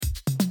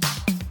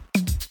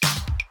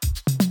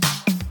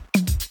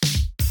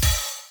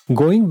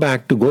Going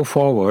back to go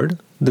forward,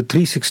 the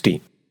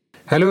 360.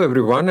 Hello,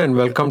 everyone, and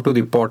welcome to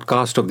the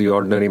podcast of The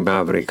Ordinary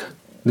Maverick.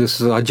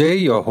 This is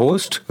Ajay, your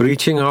host,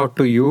 reaching out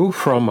to you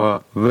from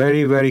a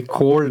very, very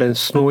cold and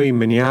snowy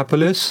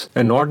Minneapolis,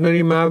 an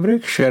ordinary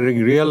maverick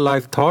sharing real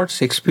life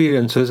thoughts,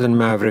 experiences, and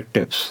maverick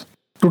tips.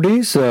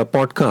 Today's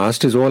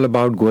podcast is all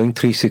about going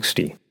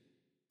 360.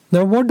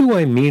 Now, what do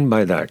I mean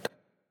by that?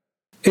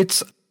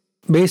 It's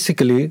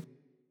basically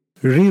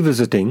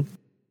revisiting,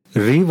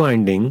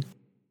 rewinding,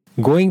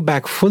 going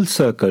back full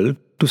circle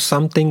to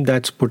something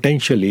that's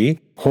potentially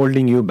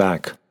holding you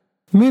back.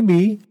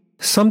 Maybe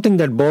something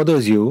that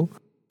bothers you,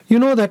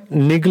 that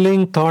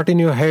niggling thought in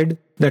your head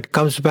that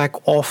comes back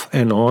off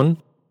and on.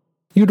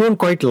 You don't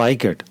quite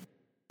like it.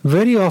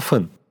 Very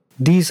often,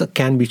 these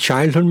can be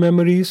childhood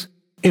memories,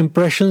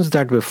 impressions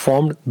that were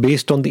formed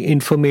based on the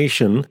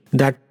information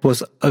that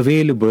was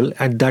available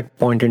at that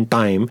point in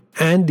time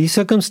and the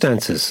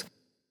circumstances.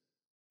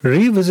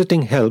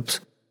 Revisiting helps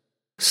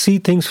see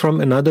things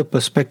from another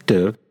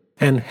perspective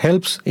and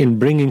helps in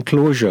bringing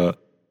closure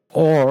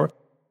or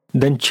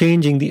then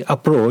changing the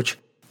approach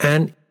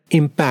and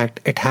impact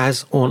it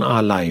has on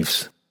our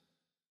lives.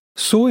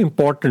 So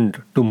important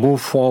to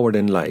move forward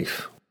in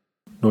life.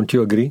 Don't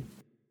you agree?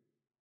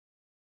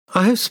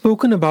 I have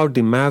spoken about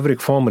the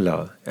Maverick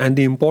formula and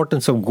the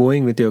importance of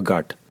going with your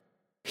gut.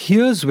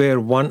 Here's where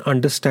one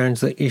understands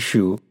the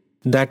issue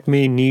that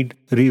may need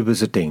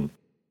revisiting,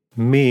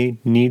 may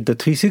need the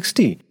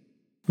 360.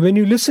 When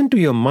you listen to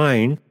your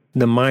mind,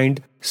 the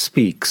mind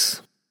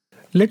speaks.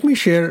 Let me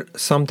share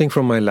something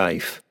from my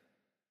life.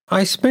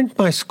 I spent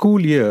my school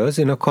years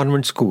in a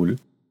convent school.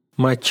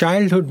 My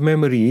childhood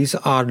memories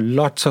are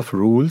lots of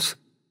rules,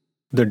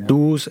 the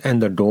do's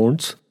and the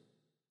don'ts,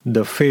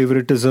 the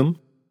favoritism,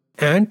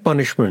 and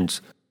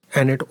punishments,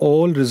 and it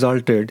all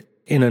resulted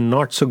in a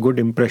not so good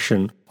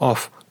impression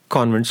of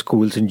convent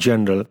schools in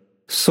general,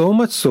 so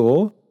much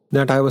so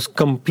that I was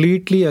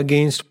completely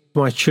against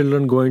my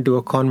children going to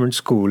a convent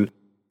school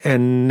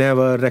and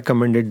never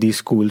recommended these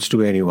schools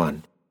to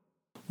anyone.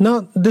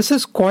 Now, this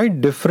is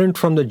quite different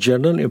from the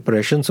general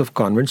impressions of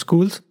convent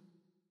schools.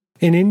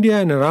 In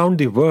India and around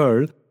the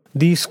world,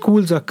 these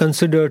schools are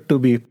considered to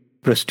be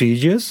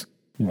prestigious,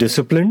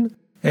 disciplined,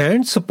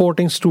 and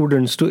supporting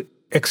students to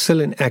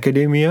excel in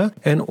academia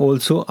and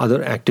also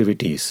other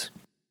activities.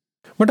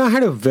 But I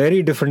had a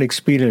very different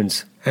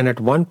experience and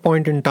at one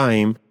point in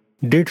time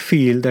did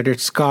feel that it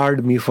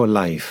scarred me for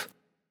life.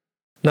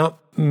 Now,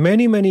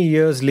 many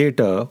years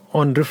later,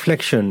 on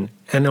reflection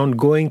and on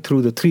going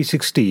through the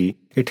 360,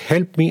 it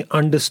helped me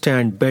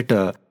understand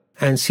better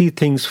and see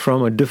things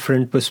from a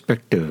different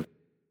perspective.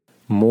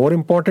 More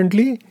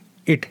importantly,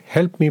 it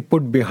helped me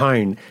put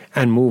behind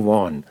and move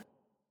on.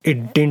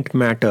 It didn't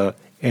matter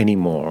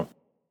anymore.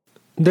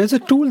 There's a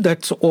tool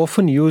that's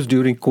often used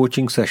during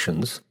coaching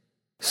sessions.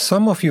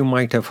 Some of you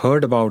might have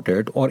heard about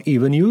it or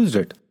even used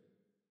it.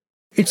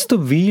 It's the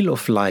wheel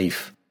of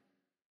life,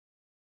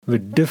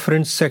 with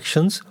different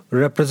sections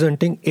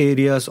representing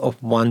areas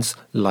of one's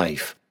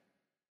life.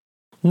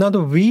 Now,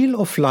 the wheel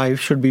of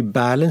life should be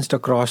balanced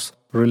across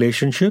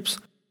relationships,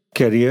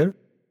 career,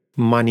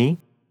 money,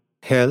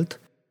 health,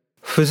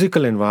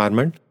 physical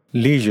environment,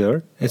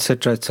 leisure,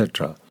 etc.,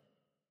 etc.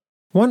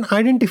 One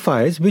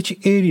identifies which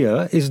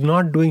area is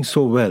not doing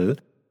so well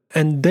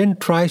and then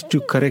tries to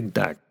correct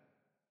that.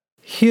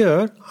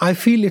 Here, I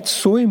feel it's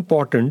so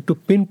important to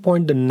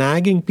pinpoint the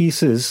nagging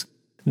pieces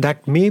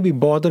that may be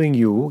bothering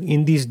you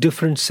in these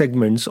different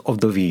segments of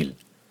the wheel.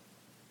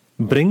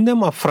 Bring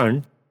them up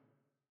front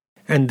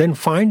and then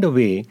find a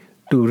way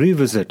to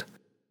revisit,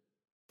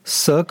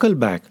 circle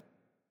back,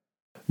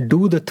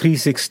 do the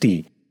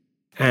 360,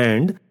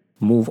 and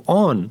move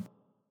on.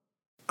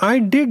 I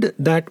did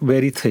that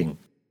very thing.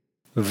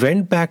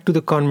 Went back to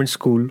the convent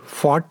school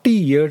 40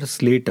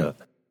 years later,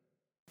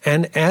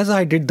 and as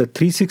I did the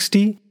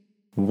 360,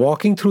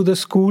 walking through the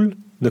school,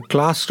 the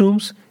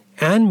classrooms,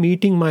 and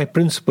meeting my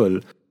principal,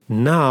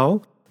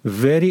 now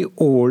very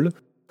old,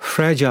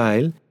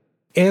 fragile,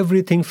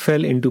 everything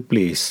fell into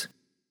place.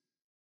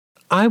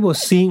 I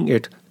was seeing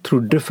it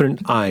through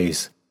different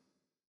eyes.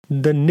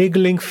 The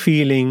niggling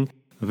feeling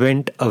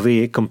went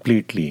away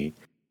completely.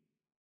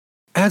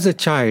 As a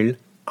child,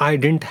 I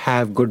didn't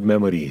have good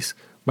memories,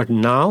 but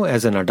now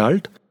as an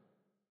adult,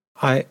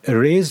 I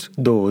erased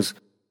those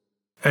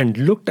and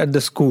looked at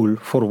the school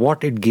for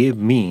what it gave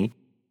me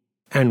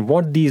and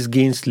what these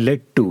gains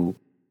led to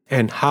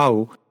and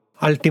how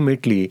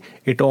ultimately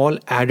it all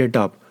added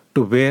up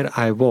to where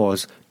I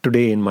was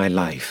today in my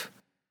life.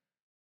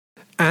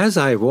 As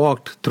I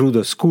walked through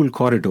the school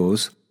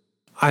corridors,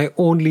 I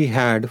only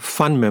had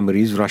fun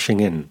memories rushing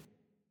in.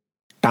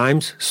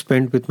 Times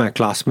spent with my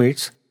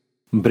classmates,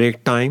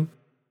 break time,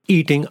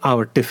 eating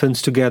our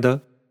tiffins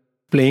together,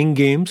 playing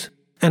games,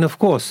 and of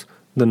course,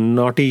 the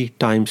naughty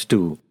times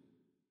too.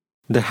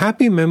 The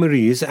happy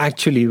memories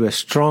actually were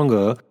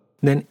stronger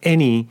than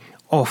any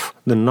of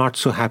the not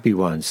so happy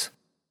ones.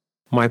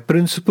 My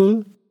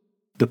principal,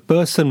 the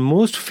person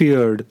most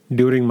feared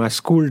during my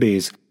school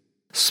days,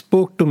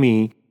 spoke to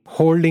me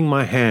holding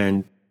my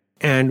hand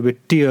and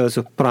with tears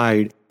of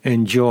pride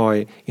and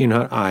joy in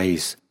her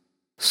eyes.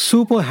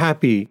 Super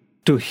happy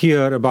to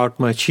hear about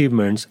my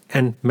achievements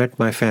and met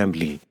my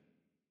family.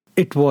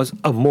 It was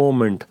a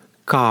moment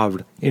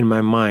carved in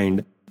my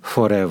mind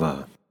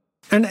forever.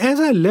 And as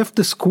I left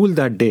the school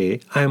that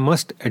day, I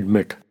must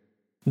admit,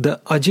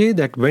 the Ajay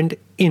that went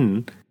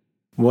in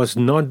was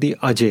not the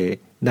Ajay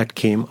that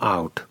came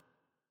out.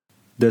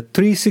 The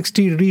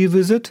 360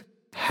 revisit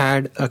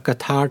had a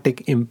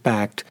cathartic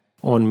impact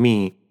on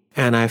me,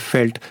 and I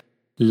felt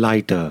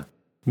lighter,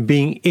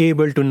 being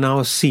able to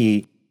now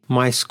see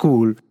my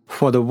school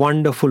for the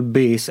wonderful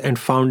base and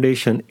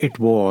foundation it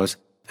was,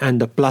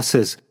 and the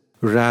pluses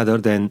rather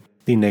than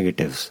the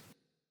negatives.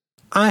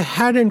 I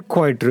hadn't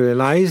quite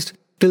realized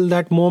till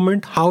that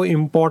moment how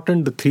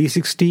important the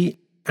 360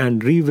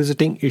 and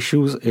revisiting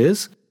issues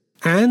is,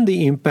 and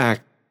the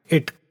impact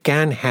it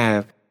can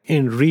have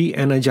in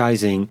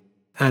re-energizing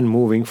and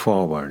moving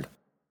forward.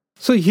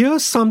 So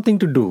here's something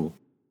to do.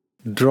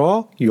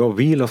 Draw your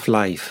wheel of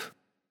life.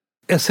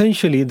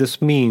 Essentially,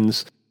 this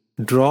means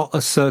draw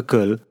a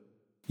circle,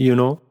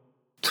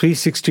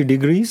 360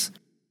 degrees,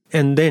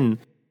 and then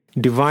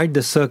divide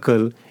the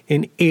circle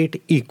in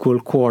 8 equal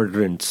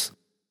quadrants.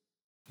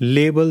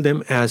 Label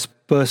them as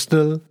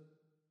personal,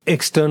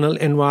 external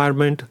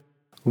environment,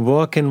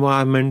 work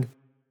environment,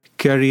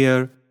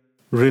 career,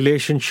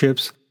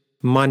 relationships,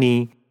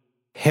 money,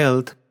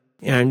 health,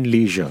 and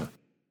leisure.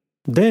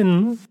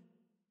 Then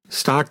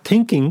start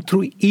thinking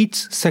through each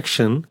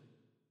section.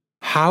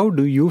 How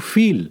do you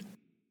feel?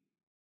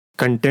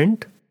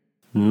 Content?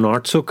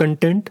 Not so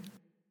content?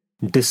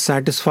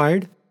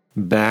 Dissatisfied?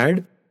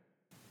 Bad?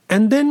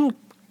 And then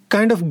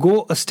kind of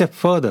go a step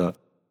further.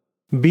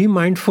 Be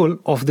mindful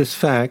of this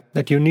fact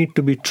that you need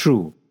to be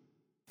true,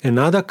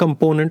 another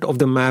component of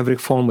the Maverick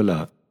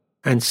formula,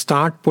 and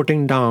start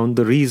putting down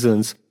the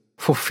reasons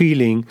for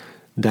feeling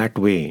that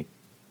way.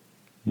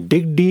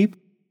 Dig deep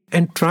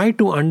and try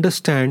to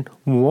understand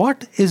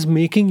what is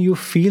making you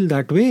feel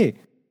that way.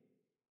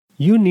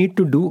 You need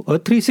to do a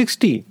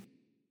 360.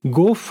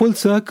 Go full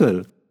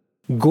circle.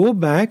 Go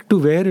back to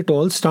where it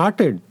all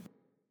started.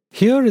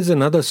 Here is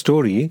another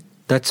story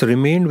that's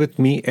remained with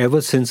me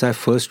ever since I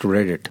first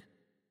read it.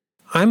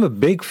 I'm a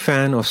big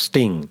fan of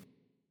Sting.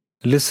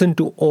 Listen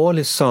to all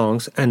his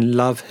songs and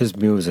love his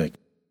music.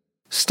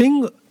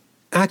 Sting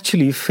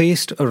actually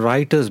faced a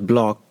writer's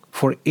block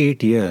for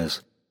 8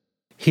 years.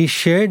 He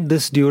shared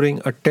this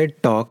during a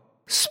TED Talk,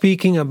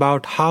 speaking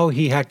about how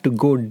he had to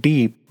go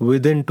deep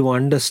within to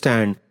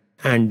understand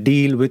and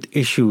deal with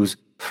issues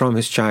from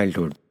his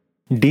childhood,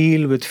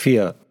 deal with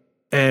fear,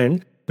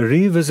 and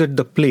revisit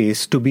the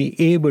place to be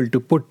able to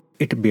put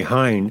it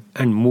behind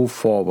and move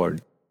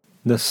forward.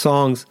 The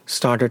songs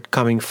started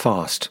coming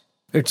fast.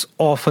 It's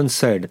often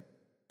said,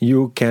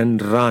 you can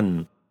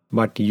run,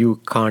 but you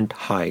can't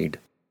hide.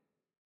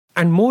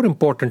 And more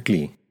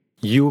importantly,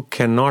 you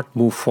cannot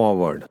move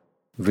forward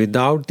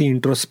without the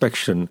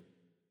introspection,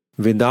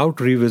 without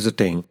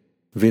revisiting,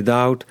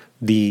 without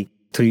the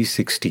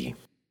 360.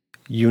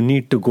 You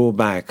need to go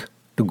back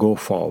to go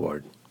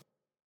forward.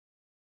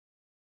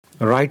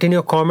 Write in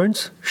your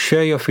comments,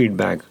 share your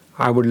feedback.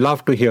 I would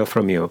love to hear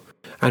from you.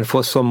 And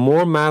for some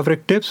more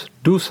Maverick tips,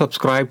 do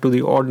subscribe to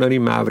the Ordinary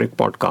Maverick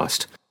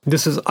podcast.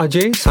 This is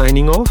Ajay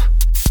signing off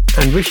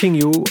and wishing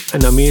you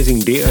an amazing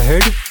day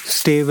ahead.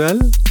 Stay well,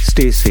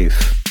 stay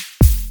safe.